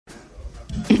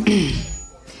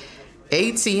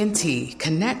AT&T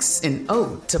connects an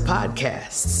ode to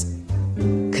podcasts.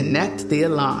 Connect the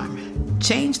alarm.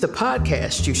 Change the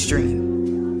podcast you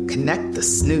stream. Connect the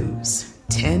snooze.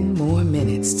 10 more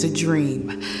minutes to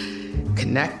dream.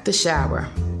 Connect the shower.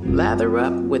 Lather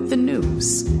up with the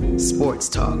news. Sports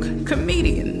talk,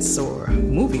 comedians, or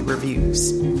movie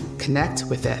reviews. Connect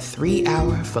with that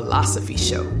 3-hour philosophy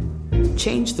show.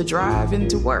 Change the drive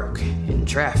into work in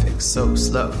traffic so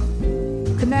slow.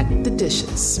 Connect the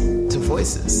dishes to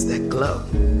voices that glow.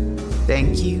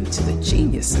 Thank you to the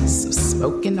geniuses of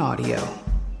spoken audio.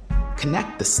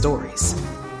 Connect the stories.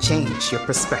 Change your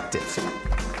perspective.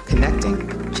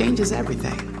 Connecting changes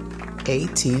everything.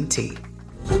 AT&T.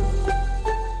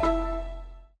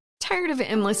 Tired of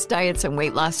endless diets and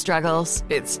weight loss struggles?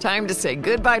 It's time to say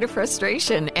goodbye to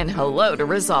frustration and hello to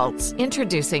results.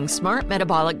 Introducing Smart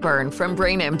Metabolic Burn from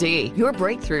BrainMD, your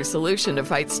breakthrough solution to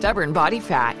fight stubborn body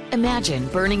fat. Imagine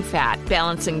burning fat,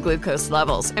 balancing glucose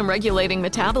levels, and regulating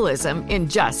metabolism in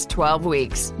just 12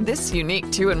 weeks. This unique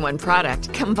 2-in-1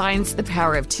 product combines the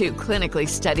power of 2 clinically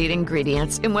studied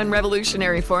ingredients in one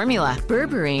revolutionary formula.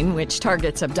 Berberine, which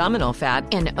targets abdominal fat,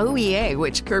 and OEA,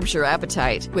 which curbs your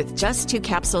appetite. With just 2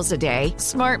 capsules a day,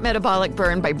 Smart Metabolic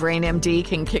Burn by BrainMD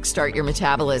can kickstart your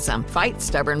metabolism, fight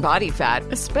stubborn body fat,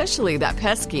 especially that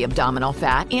pesky abdominal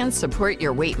fat, and support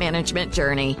your weight management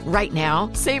journey. Right now,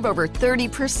 save over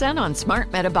 30% on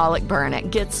Smart Metabolic Burn at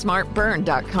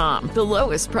GetSmartBurn.com. The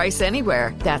lowest price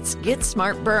anywhere. That's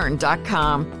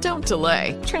GetSmartBurn.com. Don't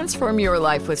delay. Transform your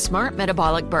life with Smart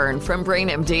Metabolic Burn from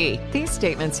BrainMD. These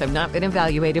statements have not been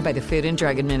evaluated by the Food and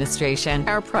Drug Administration.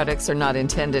 Our products are not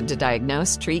intended to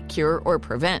diagnose, treat, cure, or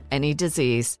prevent any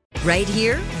disease. Right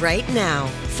here, right now.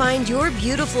 Find your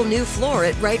beautiful new floor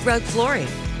at Right Rug Flooring.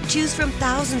 Choose from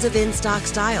thousands of in-stock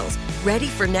styles, ready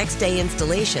for next day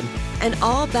installation, and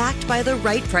all backed by the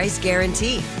right price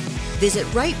guarantee. Visit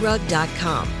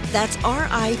rightrug.com. That's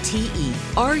RITERUG.com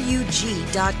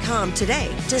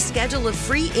today to schedule a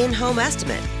free in-home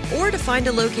estimate or to find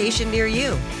a location near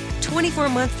you.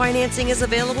 24-month financing is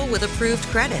available with approved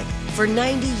credit. For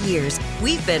 90 years,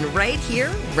 we've been right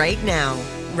here, right now.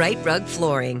 Right Rug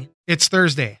Flooring. It's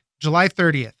Thursday, July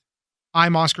 30th.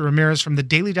 I'm Oscar Ramirez from the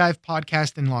Daily Dive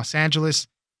podcast in Los Angeles,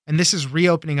 and this is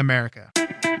Reopening America.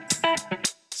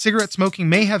 Cigarette smoking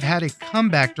may have had a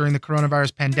comeback during the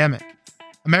coronavirus pandemic.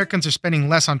 Americans are spending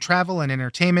less on travel and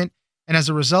entertainment, and as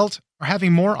a result, are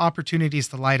having more opportunities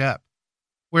to light up.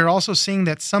 We're also seeing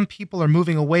that some people are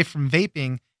moving away from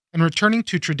vaping and returning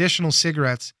to traditional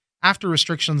cigarettes after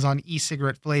restrictions on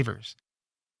e-cigarette flavors.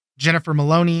 Jennifer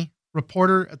Maloney,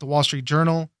 reporter at the Wall Street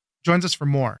Journal, joins us for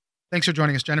more. Thanks for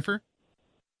joining us, Jennifer.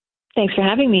 Thanks for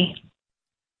having me.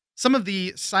 Some of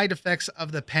the side effects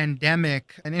of the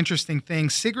pandemic, an interesting thing,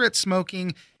 cigarette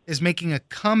smoking is making a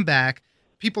comeback.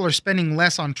 People are spending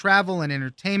less on travel and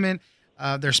entertainment.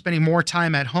 They're spending more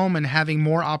time at home and having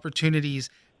more opportunities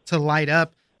to light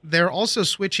up. They're also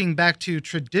switching back to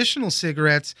traditional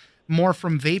cigarettes, more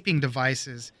from vaping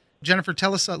devices. Jennifer,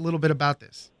 tell us a little bit about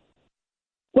this.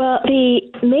 Well,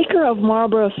 the maker of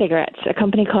Marlboro cigarettes, a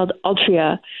company called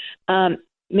Altria,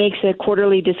 makes a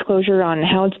quarterly disclosure on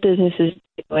how its business is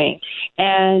doing.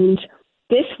 And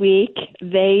this week,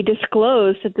 they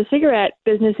disclosed that the cigarette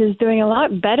business is doing a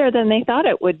lot better than they thought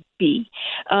it would be.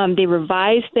 They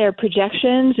revised their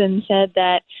projections and said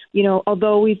that,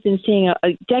 although we've been seeing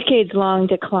a decades-long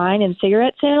decline in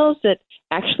cigarette sales, that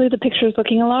actually the picture is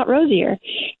looking a lot rosier.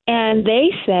 And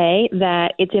they say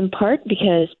that it's in part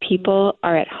because people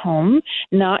are at home,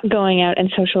 not going out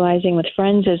and socializing with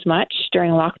friends as much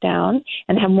during lockdown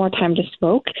and have more time to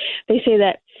smoke. They say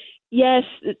that, yes,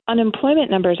 unemployment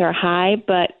numbers are high,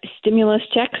 but stimulus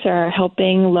checks are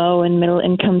helping low and middle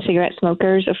income cigarette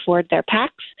smokers afford their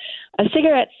packs of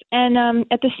cigarettes. And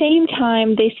at the same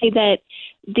time, they say that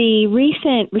the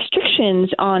recent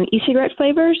restrictions on e-cigarette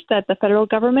flavors that the federal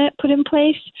government put in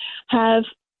place have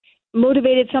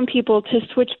motivated some people to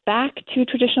switch back to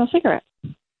traditional cigarettes.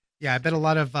 Yeah, I bet a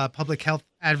lot of public health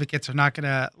advocates are not going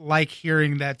to like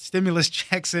hearing that stimulus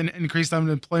checks and increased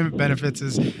unemployment benefits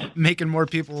is making more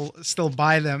people still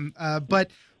buy them.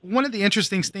 But one of the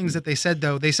interesting things that they said,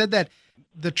 though, they said that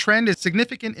the trend is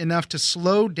significant enough to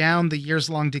slow down the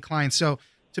years-long decline. So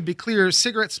to be clear,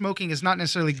 cigarette smoking is not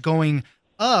necessarily going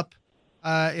up.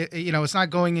 It's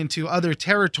not going into other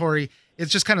territory.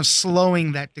 It's just kind of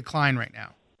slowing that decline right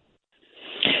now.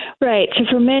 Right. So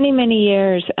for many, many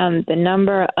years, the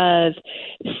number of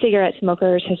cigarette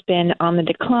smokers has been on the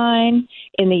decline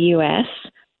in the U.S.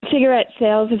 E-cigarette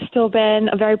sales have still been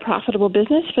a very profitable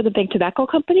business for the big tobacco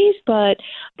companies, but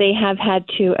they have had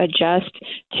to adjust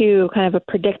to kind of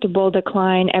a predictable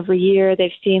decline every year.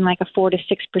 They've seen like a 4 to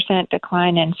 6%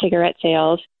 decline in cigarette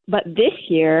sales. But this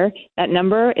year, that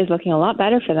number is looking a lot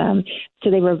better for them. So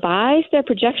they revised their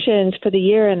projections for the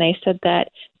year, and they said that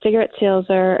cigarette sales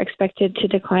are expected to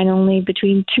decline only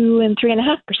between 2 and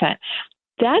 3.5%.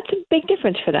 That's a big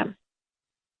difference for them.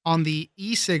 On the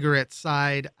e-cigarette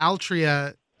side,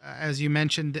 Altria, as you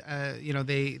mentioned,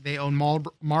 they own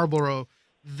Marlboro.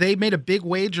 They made a big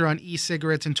wager on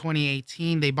e-cigarettes in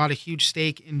 2018. They bought a huge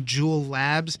stake in Juul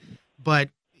Labs, but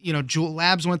Juul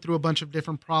Labs went through a bunch of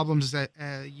different problems. That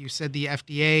you said the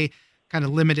FDA kind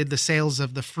of limited the sales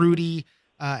of the fruity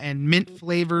and mint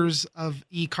flavors of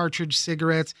e-cartridge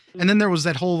cigarettes. And then there was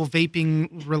that whole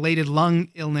vaping-related lung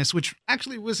illness, which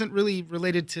actually wasn't really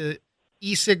related to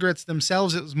e-cigarettes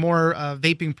themselves. It was more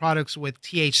vaping products with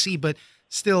THC, but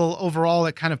still overall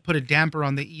it kind of put a damper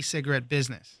on the e-cigarette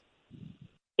business.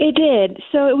 It did.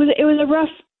 So it was a rough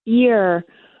year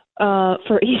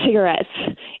for e-cigarettes.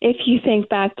 If you think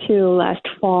back to last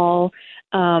fall,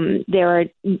 there are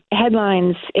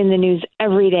headlines in the news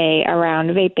every day around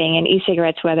vaping and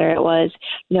e-cigarettes, whether it was,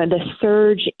 the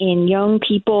surge in young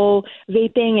people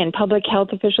vaping and public health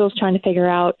officials trying to figure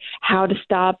out how to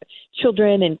stop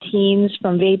children and teens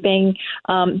from vaping.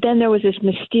 Then there was this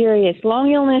mysterious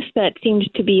lung illness that seemed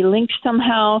to be linked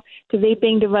somehow to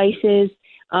vaping devices.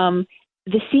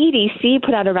 The CDC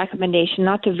put out a recommendation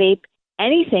not to vape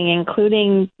anything,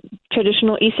 including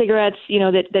traditional e-cigarettes,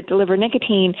 that deliver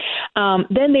nicotine.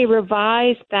 Then they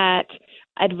revised that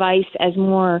advice as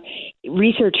more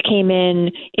research came in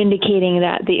indicating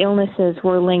that the illnesses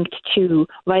were linked to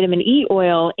vitamin E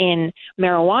oil in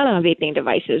marijuana vaping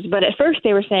devices. But at first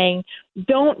they were saying,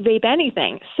 don't vape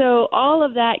anything. So all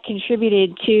of that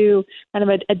contributed to kind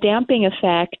of a damping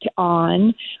effect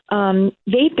on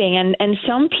vaping. And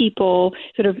some people,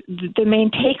 sort of the main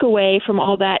takeaway from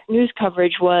all that news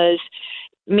coverage was,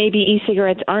 maybe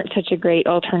e-cigarettes aren't such a great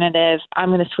alternative. I'm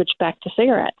going to switch back to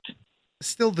cigarettes.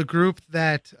 Still, the group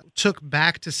that took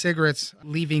back to cigarettes,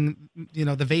 leaving,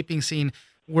 the vaping scene,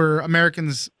 were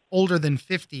Americans older than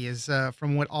 50, is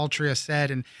from what Altria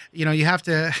said. And, you have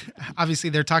to,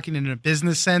 obviously they're talking in a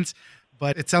business sense,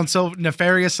 but it sounds so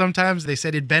nefarious sometimes. They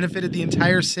said it benefited the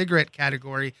entire cigarette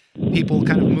category, people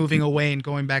kind of moving away and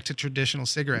going back to traditional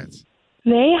cigarettes.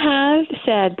 They have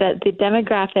said that the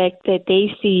demographic that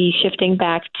they see shifting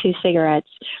back to cigarettes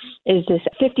is this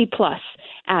 50-plus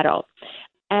adult.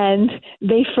 And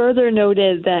they further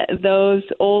noted that those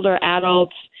older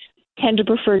adults tend to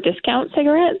prefer discount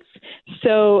cigarettes.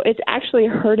 So it's actually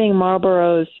hurting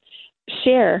Marlboro's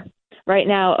share right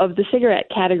now of the cigarette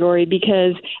category,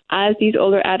 because as these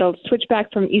older adults switch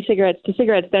back from e-cigarettes to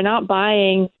cigarettes, they're not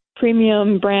buying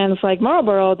premium brands like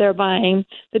Marlboro, they're buying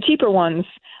the cheaper ones.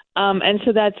 And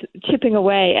so that's chipping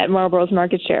away at Marlboro's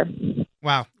market share.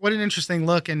 Wow. What an interesting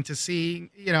look, and to see,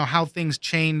 how things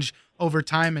change over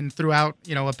time and throughout,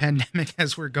 a pandemic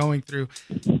as we're going through.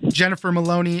 Jennifer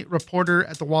Maloney, reporter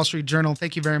at the Wall Street Journal,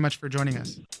 thank you very much for joining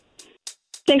us.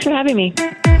 Thanks for having me.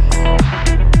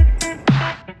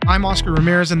 I'm Oscar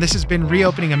Ramirez, and this has been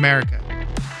Reopening America.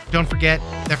 Don't forget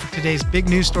that for today's big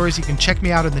news stories, you can check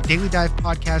me out on the Daily Dive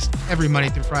podcast every Monday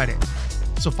through Friday.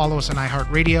 So follow us on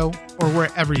iHeartRadio or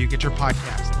wherever you get your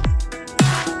podcasts.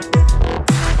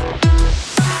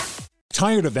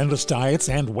 Tired of endless diets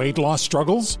and weight loss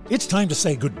struggles? It's time to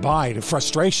say goodbye to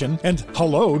frustration and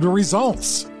hello to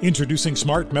results. Introducing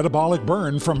Smart Metabolic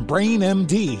Burn from Brain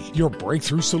MD, your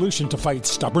breakthrough solution to fight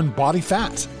stubborn body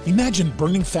fat. Imagine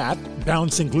burning fat,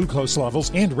 balancing glucose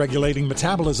levels, and regulating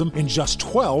metabolism in just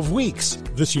 12 weeks.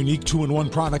 This unique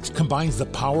 2-in-1 product combines the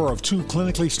power of 2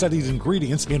 clinically studied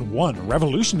ingredients in one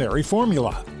revolutionary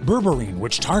formula. Berberine,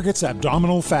 which targets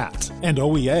abdominal fat, and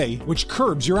OEA, which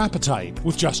curbs your appetite.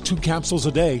 With just 2 capsules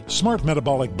a day, Smart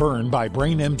Metabolic Burn by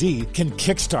Brain MD can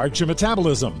kickstart your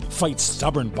metabolism, fight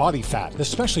stubborn body fat,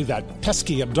 especially that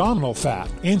pesky abdominal fat,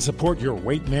 and support your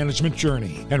weight management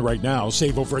journey. And right now,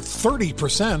 save over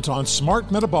 30% on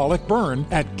Smart Metabolic Burn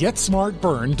at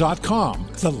GetSmartBurn.com.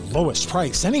 The lowest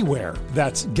price anywhere.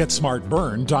 That's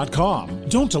GetSmartBurn.com.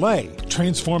 Don't delay.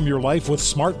 Transform your life with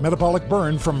Smart Metabolic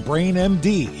Burn from Brain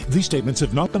MD. These statements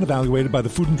have not been evaluated by the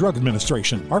Food and Drug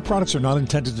Administration. Our products are not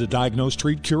intended to diagnose,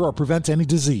 treat, cure, or prevent any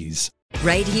disease.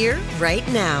 Right here, right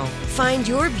now. Find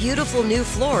your beautiful new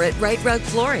floor at Right Rug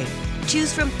Flooring.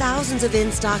 Choose from thousands of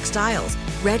in-stock styles,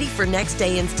 ready for next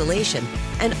day installation,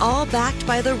 and all backed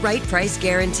by the right price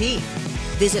guarantee.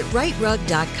 Visit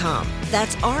rightrug.com.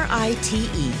 That's RITERUG.com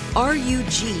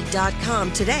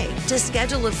today to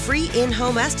schedule a free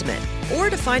in-home estimate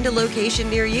or to find a location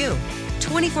near you.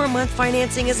 24-month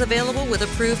financing is available with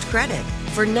approved credit.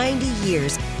 For 90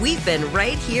 years, we've been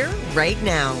right here, right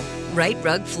now. Right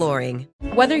Rug Flooring.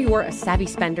 Whether you're a savvy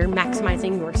spender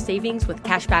maximizing your savings with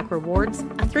cashback rewards,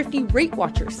 a thrifty rate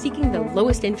watcher seeking the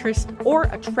lowest interest, or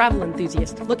a travel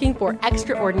enthusiast looking for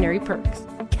extraordinary perks,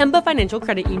 Kemba Financial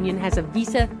Credit Union has a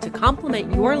visa to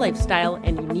complement your lifestyle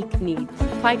and unique needs.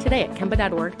 Apply today at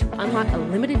Kemba.org to unlock a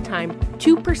limited time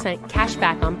 2% cash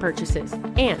back on purchases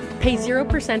and pay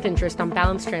 0% interest on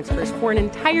balance transfers for an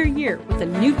entire year with a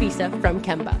new visa from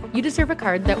Kemba. You deserve a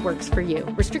card that works for you.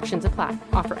 Restrictions apply.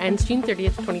 Offer ends June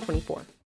 30th, 2024.